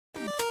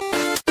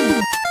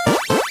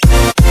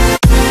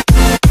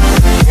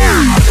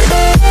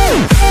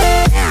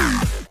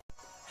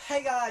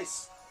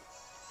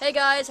Hey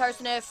guys,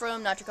 Harrison here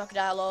from Nitro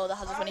Crocodile or the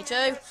Hazard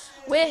 22.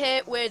 We're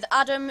here with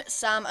Adam,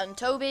 Sam and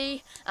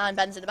Toby, and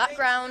Ben's in the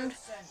background.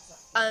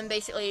 And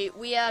basically,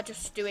 we are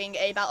just doing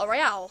a Battle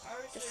Royale,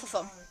 just for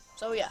fun.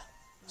 So yeah.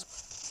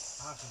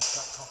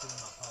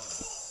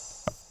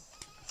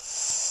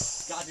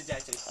 Guardien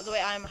Deity. By the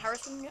way, I'm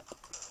Harrison, yep.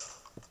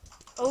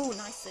 Oh,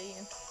 nice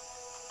seeing.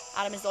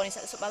 Adam is the one who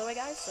set this up, by the way,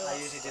 guys. So I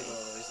usually do the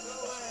lose and then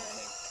watch the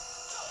thing.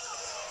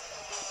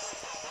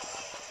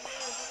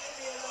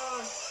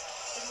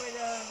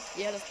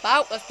 Yeah,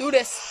 let's do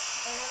this.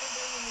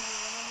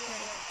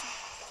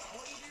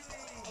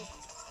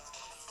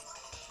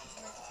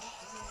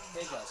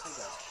 Hey guys.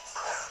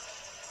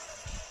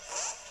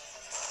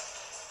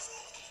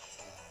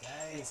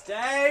 It's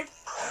Dave!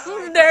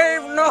 Who's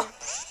Dave? No!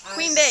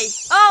 Queen bee.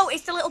 Oh,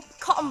 it's the little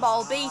cotton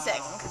ball bee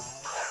thing.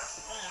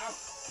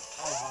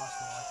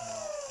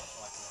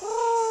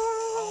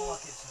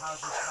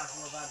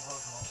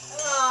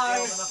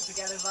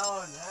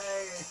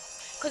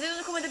 Because it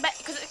doesn't come with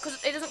because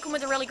it doesn't come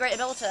with a really great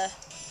ability.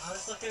 I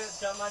was looking at,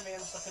 don't mind me,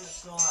 I'm just looking at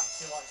Snorlax,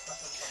 see what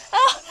special.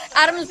 Oh,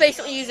 Adam's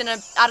basically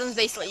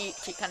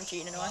kind of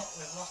cheating in a way.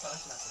 We've lost our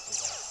internet for 2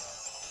 days,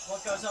 so.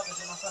 What goes up?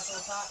 Is it my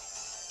special attack?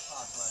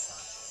 Oh, it's my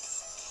attack.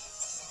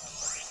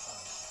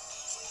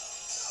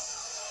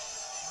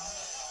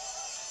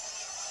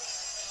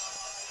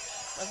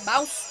 Let's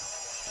bounce.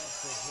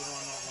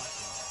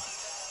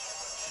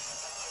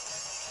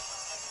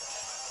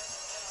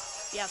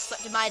 Yeah, I've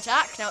selected my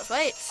attack, now it's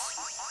weights.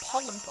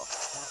 Pollen puff.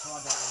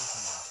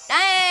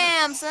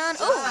 Damn, son.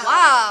 Oh,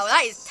 wow,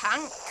 that is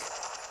tank.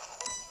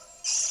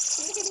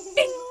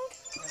 Ding.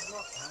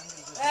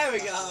 There we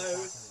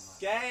go.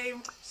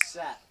 Game,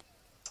 set.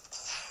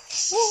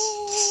 Woo.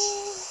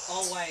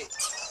 Oh wait,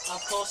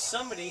 of course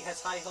somebody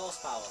has high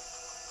horsepower.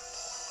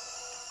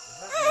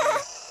 No!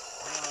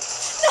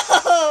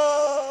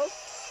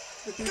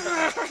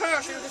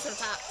 Shoot this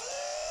attack.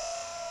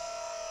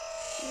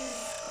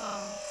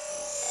 Oh.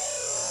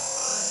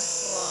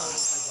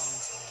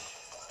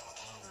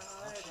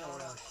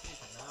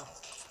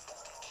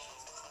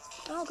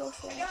 I'll go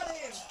for it.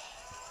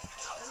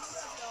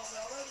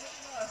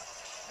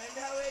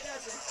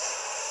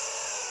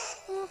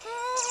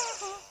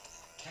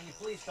 Can you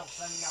please stop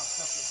sending out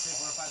stuff that's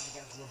super effective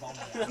against the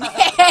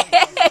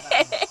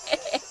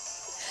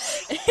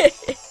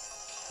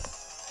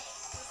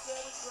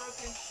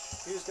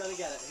Who's gonna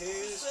get it?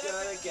 Who's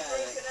gonna get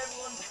it?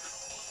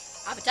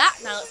 I've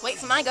attacked, now let's wait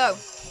for my go.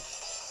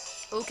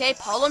 Okay,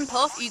 pollen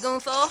puff, you going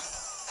for?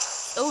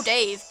 Oh,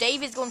 Dave.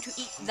 Dave is going to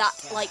eat that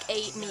like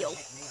a meal.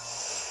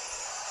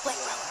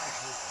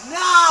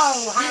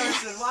 No,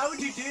 Harrison, why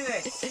would you do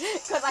this?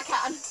 Because I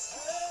can.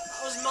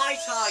 That was my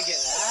target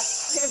there.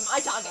 It was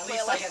my target, At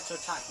least I get to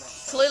attack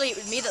next time. Clearly it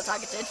was me that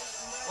targeted.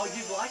 Oh,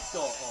 you like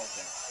all of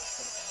it.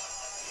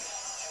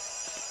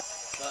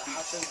 But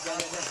Harrison's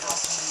gonna get it.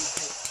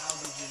 how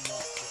did you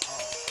not get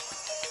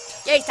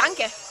off? Yeah, he's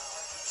tanky.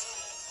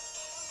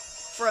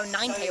 Throw 9 So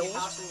tails.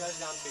 Harrison goes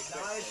down too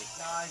quickly.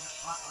 Guys,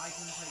 I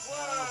can take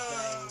care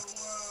of Dave.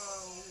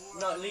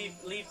 No,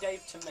 leave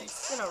Dave to me.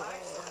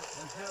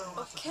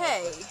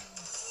 Okay.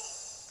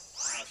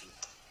 Harrison.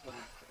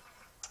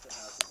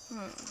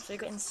 So you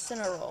got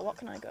Incineroar. What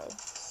can I go?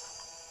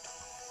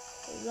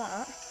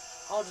 That.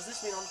 Oh, does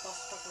this mean I'm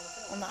fast fucking the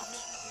field? On that. Yeah.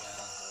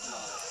 No.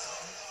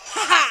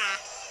 Haha!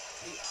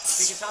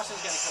 Because Harrison's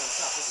gonna kill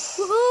himself, isn't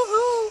he?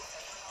 Woohoo!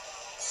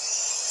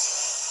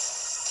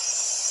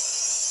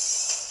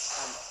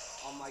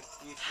 On my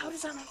beautiful...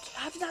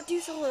 How does that do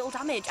so little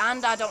damage?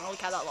 And I don't really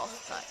care that lot.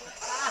 Right.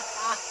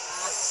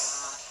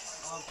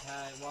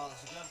 Okay, well,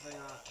 it's a good thing is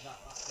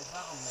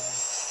that on me?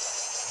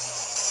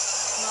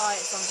 No,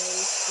 it's on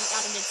Dave.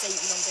 Adam did say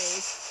it was on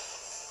Dave.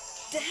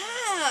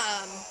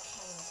 Damn!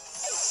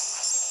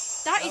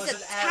 That is a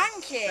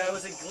tanky! There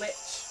was a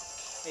glitch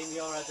in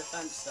your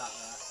defense stat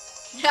there.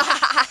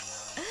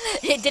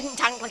 It didn't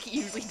tank like it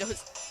usually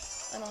does.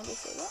 And I'll go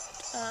for that.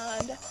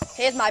 And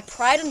here's my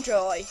pride and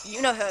joy.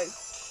 You know who.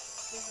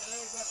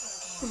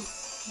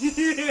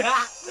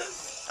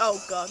 Oh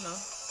god, no.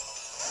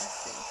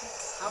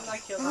 How did I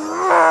kill that?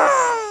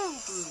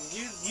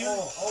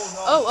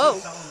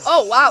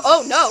 Oh, wow,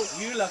 oh no.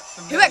 You look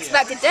familiar. Who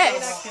expected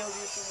this? I killed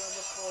you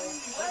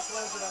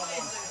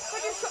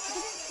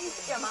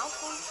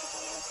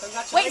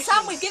Wait,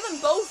 Sam, we've given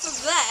both of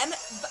them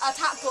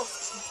attack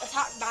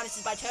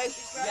bonuses by 2.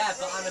 Yeah,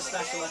 but I'm a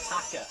special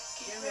attacker.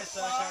 Give me a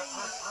sec,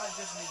 I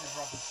just need to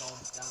drop a stone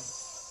down.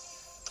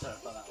 Sorry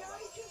about that.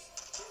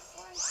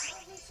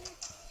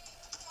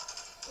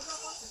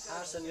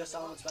 Harrison, your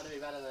Salmon's better be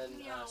better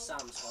than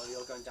Sam's while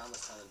you're going down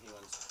this time and he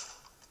wins.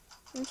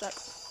 One sec.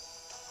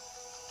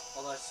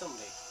 Although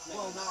somebody... maybe.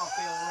 Well, now I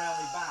feel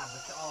really bad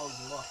because, oh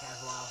look,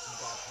 everyone else has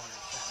got a point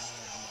except me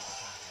and I'm not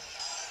attacking.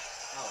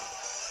 Oh.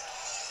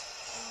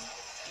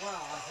 Well,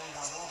 I think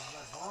I lost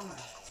this one.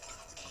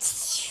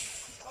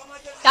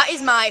 That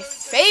is my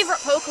favourite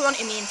Pokemon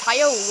in the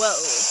entire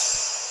world.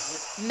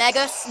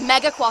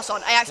 Mega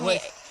Quasson. I actually...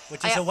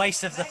 Which is a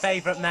waste of the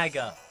favourite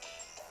Mega.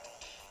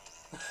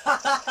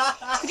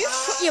 Could you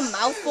shut your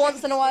mouth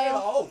once in a while?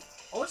 Oh,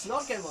 Oh, it's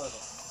not game over.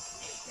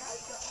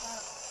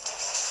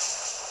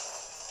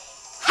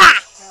 Ha!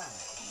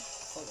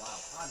 Oh wow,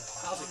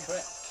 that was a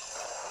crit.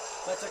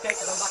 But it's okay,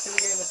 because I'm back in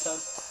the game this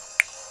time.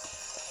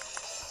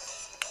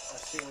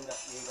 Assuming that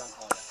you don't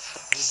hold it.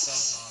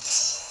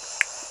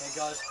 Hey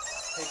guys,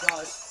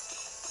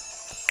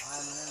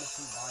 I'm an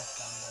innocent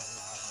bystander who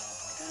has no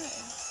hope.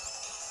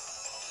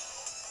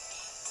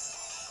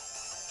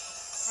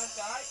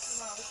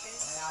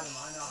 Hey Adam,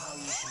 I know how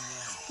you can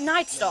win.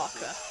 Night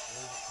Stalker. Leave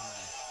it to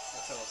me.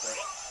 that's all okay.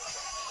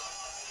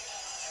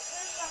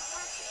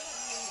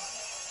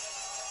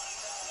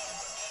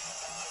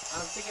 I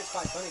think it's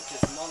quite funny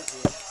because none of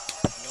you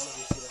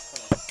see this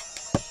coming.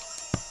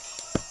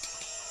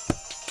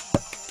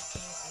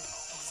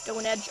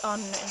 Stone Edge on.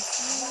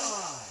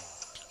 Why?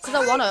 Because I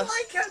wanna.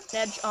 Like it!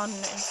 Edge on.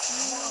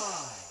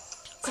 Why?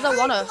 Because I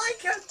wanna.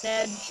 Like it!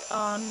 Edge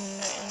on.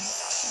 Why?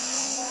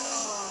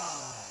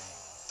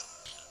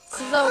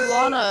 Because I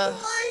wanna.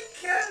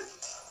 Like it!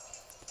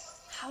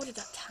 How did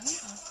that tank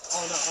on?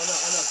 Oh no,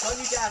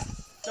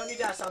 don't you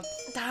dare, Sam.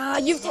 Ah,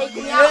 you've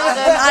taken me out,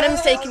 Adam.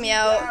 Adam's taken me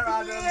out.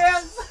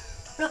 Yes!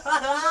 No!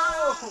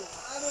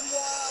 Adam,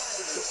 why?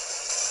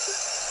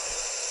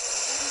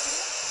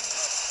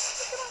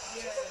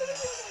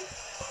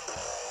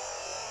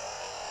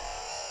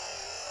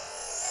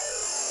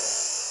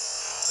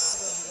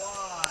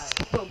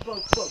 Boom,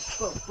 boom, boom,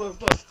 boom, boom,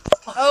 boom.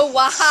 Oh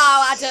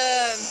wow,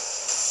 Adam.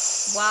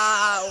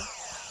 Wow.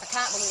 I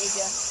can't believe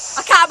you.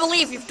 I can't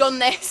believe you've done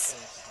this.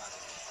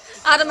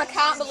 Adam, I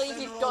can't believe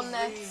you've done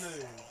this.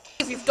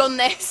 You've done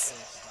this.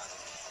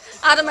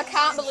 Adam, I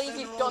can't believe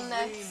you've done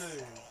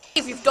this.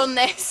 You've done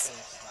this.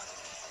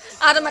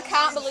 Adam, I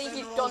can't believe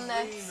you've done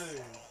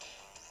this.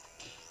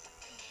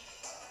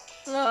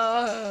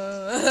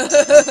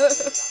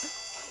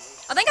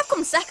 I think I've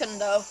come second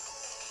though.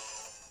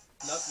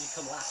 Nope, you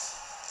come last.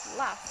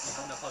 Last. You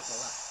come no Pokemon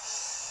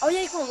last. Oh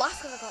yeah, you come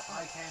last because I got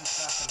I came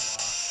second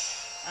last.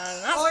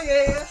 And that's, Oh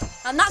yeah!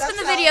 and that's been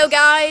the video,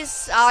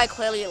 guys. I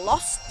clearly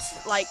lost,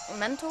 like,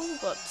 mental,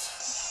 but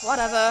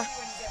whatever.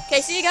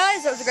 Okay, see you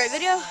guys. That was a great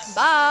video.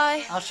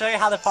 Bye. I'll show you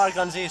how the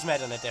Porygon Zoo is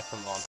made on a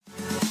different one.